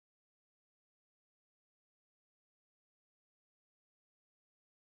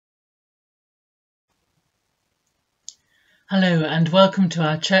Hello and welcome to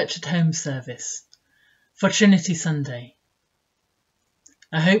our Church at Home service for Trinity Sunday.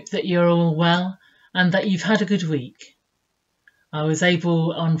 I hope that you're all well and that you've had a good week. I was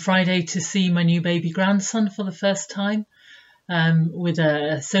able on Friday to see my new baby grandson for the first time with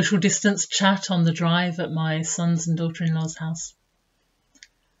a social distance chat on the drive at my son's and daughter-in-law's house.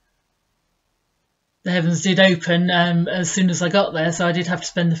 The heavens did open as soon as I got there, so I did have to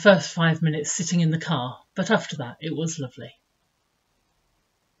spend the first 5 minutes sitting in the car, but after that it was lovely.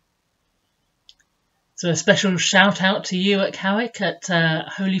 So a special shout out to you at Cowick, at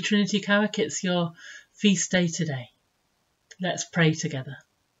Holy Trinity Cowick. It's your feast day today. Let's pray together.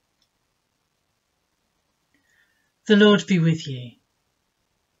 The Lord be with you.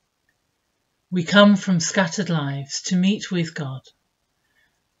 We come from scattered lives to meet with God.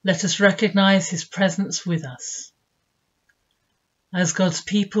 Let us recognise his presence with us. As God's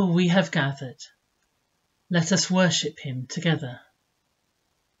people we have gathered. Let us worship him together.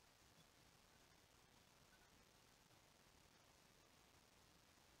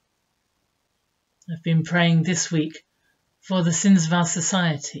 I've been praying this week for the sins of our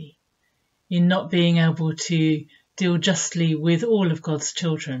society in not being able to deal justly with all of God's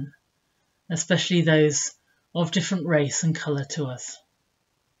children, especially those of different race and colour to us.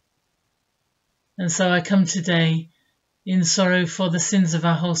 And so I come today in sorrow for the sins of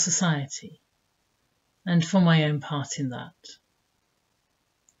our whole society and for my own part in that,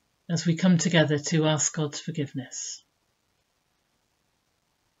 as we come together to ask God's forgiveness.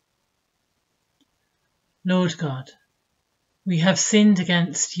 Lord God, we have sinned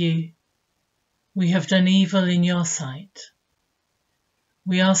against you. We have done evil in your sight.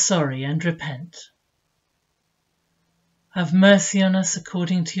 We are sorry and repent. Have mercy on us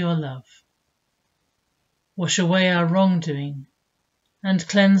according to your love. Wash away our wrongdoing and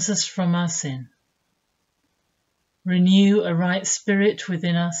cleanse us from our sin. Renew a right spirit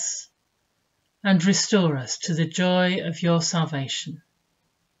within us and restore us to the joy of your salvation.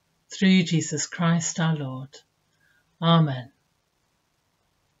 Through Jesus Christ our Lord. Amen.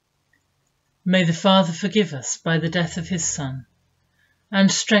 May the Father forgive us by the death of his Son, and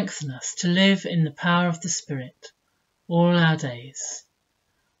strengthen us to live in the power of the Spirit all our days.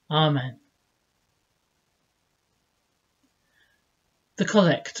 Amen. The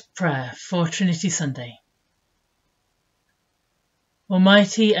Collect Prayer for Trinity Sunday.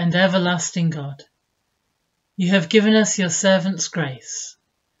 Almighty and everlasting God, you have given us your servant's grace,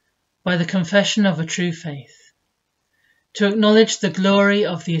 by the confession of a true faith, to acknowledge the glory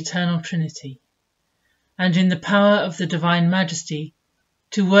of the eternal Trinity, and in the power of the divine majesty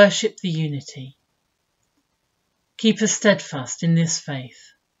to worship the unity. Keep us steadfast in this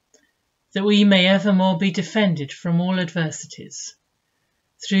faith, that we may evermore be defended from all adversities,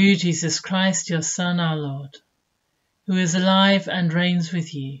 through Jesus Christ your Son our Lord, who is alive and reigns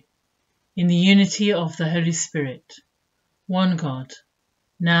with you, in the unity of the Holy Spirit, one God,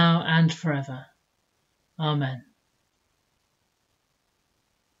 now and forever. Amen.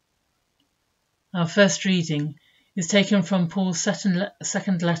 Our first reading is taken from Paul's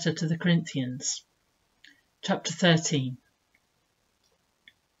second letter to the Corinthians, chapter 13.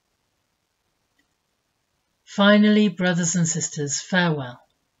 Finally, brothers and sisters, farewell.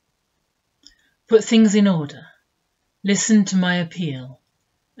 Put things in order. Listen to my appeal.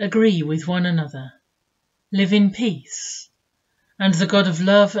 Agree with one another. Live in peace. And the God of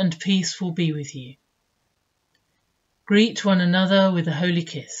love and peace will be with you. Greet one another with a holy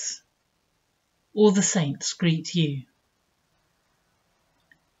kiss. All the saints greet you.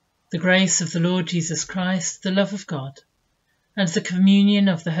 The grace of the Lord Jesus Christ, the love of God, and the communion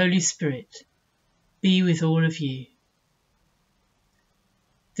of the Holy Spirit be with all of you.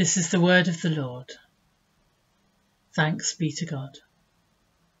 This is the word of the Lord. Thanks be to God.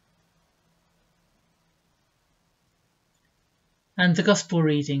 And the Gospel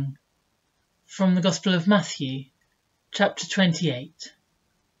reading from the Gospel of Matthew, chapter 28,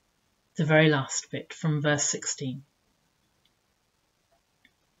 the very last bit from verse 16.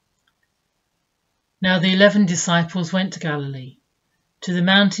 Now the 11 disciples went to Galilee, to the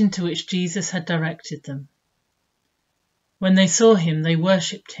mountain to which Jesus had directed them. When they saw him, they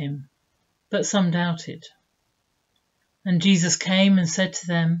worshipped him, but some doubted. And Jesus came and said to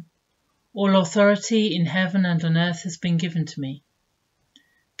them, All authority in heaven and on earth has been given to me.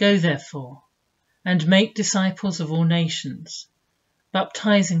 Go therefore, and make disciples of all nations,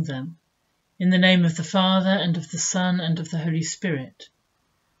 baptizing them in the name of the Father and of the Son and of the Holy Spirit,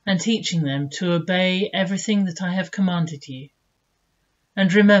 and teaching them to obey everything that I have commanded you.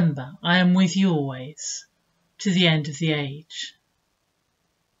 And remember, I am with you always, to the end of the age.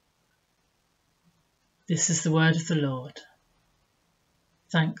 This is the word of the Lord.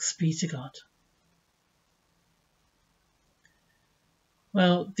 Thanks be to God.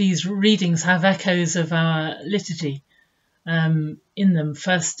 Well, these readings have echoes of our liturgy in them.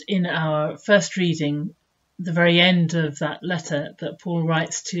 First, in our first reading, the very end of that letter that Paul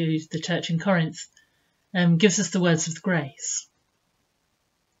writes to the church in Corinth gives us the words of the grace.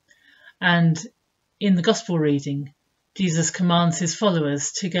 And in the Gospel reading, Jesus commands his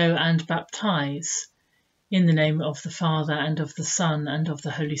followers to go and baptize in the name of the Father and of the Son and of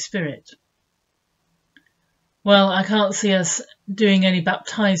the Holy Spirit. Well, I can't see us doing any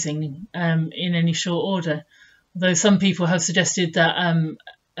baptizing in any short order, although some people have suggested that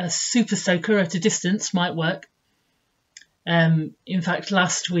a super soaker at a distance might work. In fact,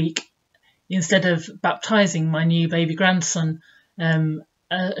 last week, instead of baptizing my new baby grandson,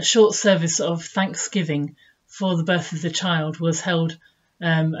 a short service of thanksgiving for the birth of the child was held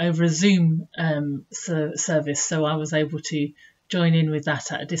over a Zoom service, so I was able to join in with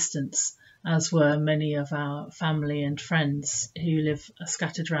that at a distance, as were many of our family and friends who live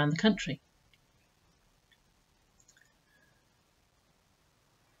scattered around the country.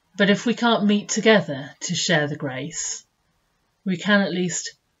 But if we can't meet together to share the grace, we can at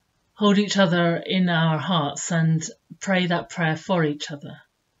least hold each other in our hearts and pray that prayer for each other.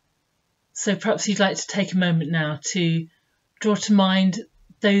 So perhaps you'd like to take a moment now to draw to mind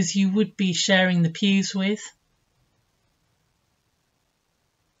those you would be sharing the pews with,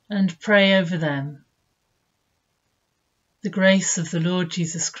 and pray over them. The grace of the Lord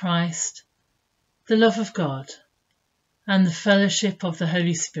Jesus Christ, the love of God, and the fellowship of the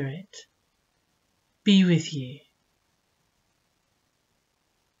Holy Spirit be with you.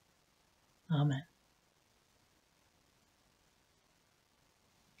 Amen.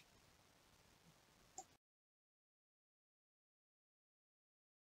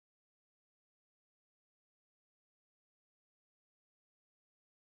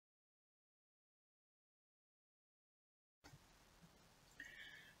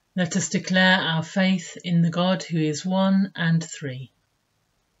 Let us declare our faith in the God who is one and three.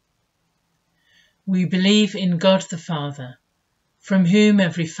 We believe in God the Father, from whom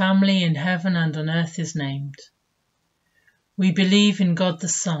every family in heaven and on earth is named. We believe in God the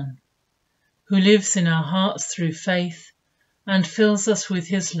Son, who lives in our hearts through faith and fills us with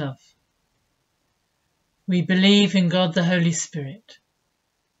his love. We believe in God the Holy Spirit,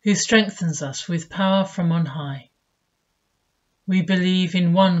 who strengthens us with power from on high. We believe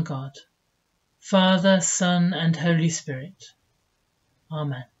in one God, Father, Son, and Holy Spirit.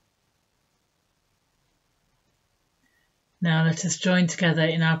 Amen. Now let us join together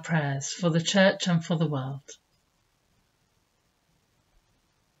in our prayers for the Church and for the world.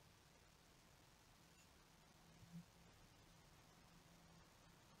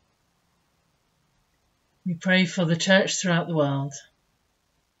 We pray for the Church throughout the world,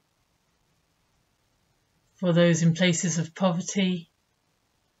 for those in places of poverty,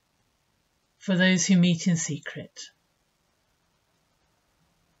 for those who meet in secret,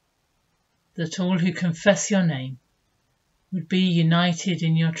 that all who confess your name would be united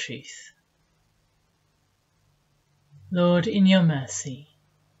in your truth. Lord, in your mercy,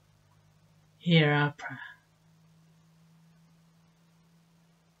 hear our prayer.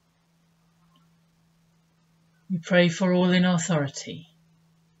 We pray for all in authority,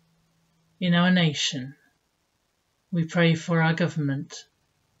 in our nation. We pray for our government,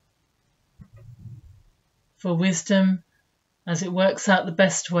 for wisdom as it works out the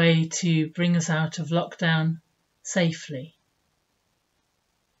best way to bring us out of lockdown safely.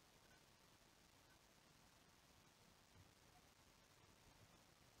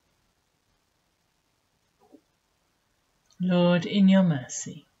 Lord, in your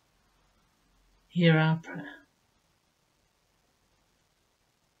mercy, hear our prayer.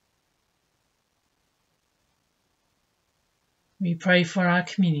 We pray for our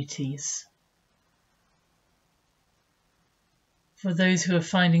communities, for those who are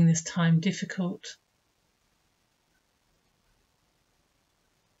finding this time difficult,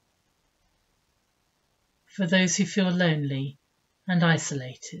 for those who feel lonely and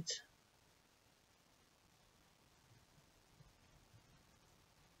isolated.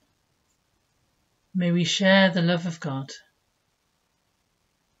 May we share the love of God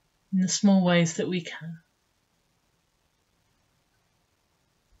in the small ways that we can.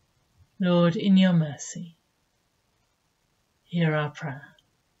 Lord, in your mercy, hear our prayer.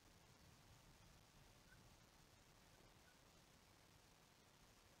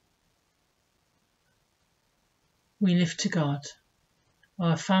 We lift to God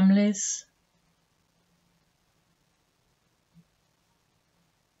our families,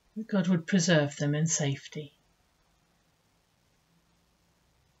 that God would preserve them in safety.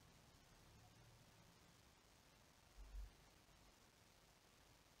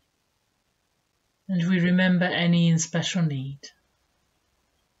 and we remember any in special need.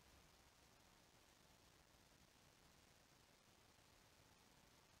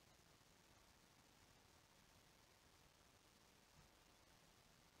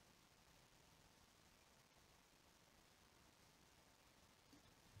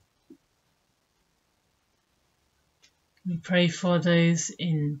 We pray for those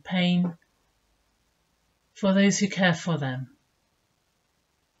in pain, for those who care for them,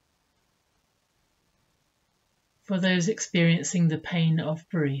 for those experiencing the pain of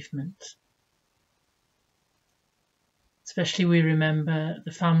bereavement. Especially we remember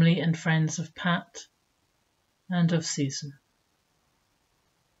the family and friends of Pat and of Susan.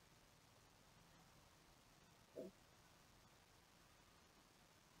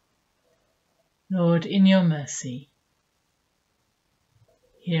 Lord, in your mercy,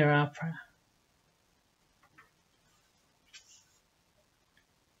 hear our prayer.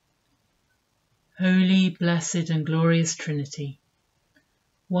 Holy, blessed and glorious Trinity,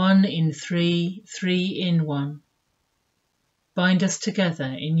 one in three, three in one, bind us together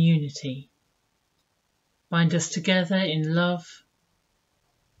in unity. Bind us together in love.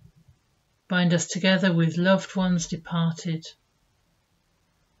 Bind us together with loved ones departed.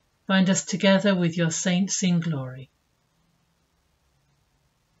 Bind us together with your saints in glory.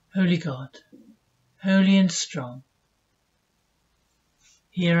 Holy God, holy and strong,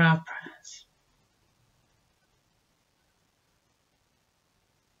 hear our prayers.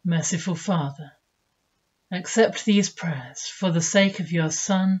 Merciful Father, accept these prayers for the sake of your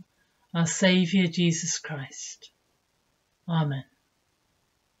Son, our Saviour Jesus Christ. Amen.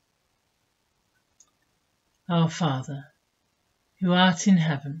 Our Father, who art in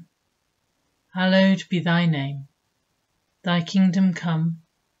heaven, hallowed be thy name. Thy kingdom come,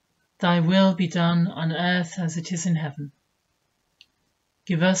 thy will be done on earth as it is in heaven.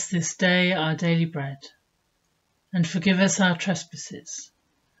 Give us this day our daily bread, and forgive us our trespasses,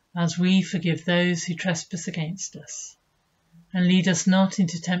 as we forgive those who trespass against us. And lead us not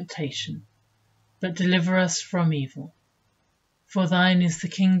into temptation, but deliver us from evil. For thine is the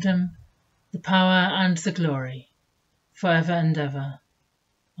kingdom, the power and the glory, for ever and ever.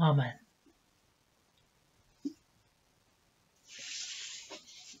 Amen.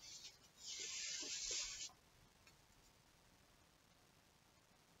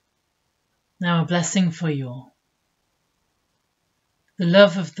 Now a blessing for you all. The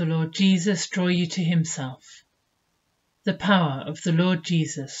love of the Lord Jesus draw you to himself. The power of the Lord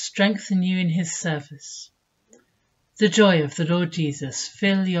Jesus strengthen you in his service. The joy of the Lord Jesus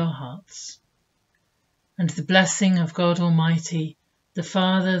fill your hearts. And the blessing of God Almighty, the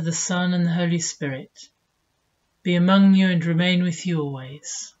Father, the Son, and the Holy Spirit, be among you and remain with you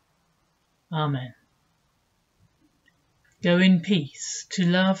always. Amen. Go in peace to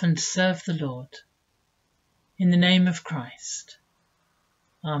love and serve the Lord. In the name of Christ.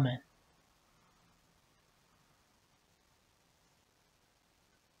 Amen.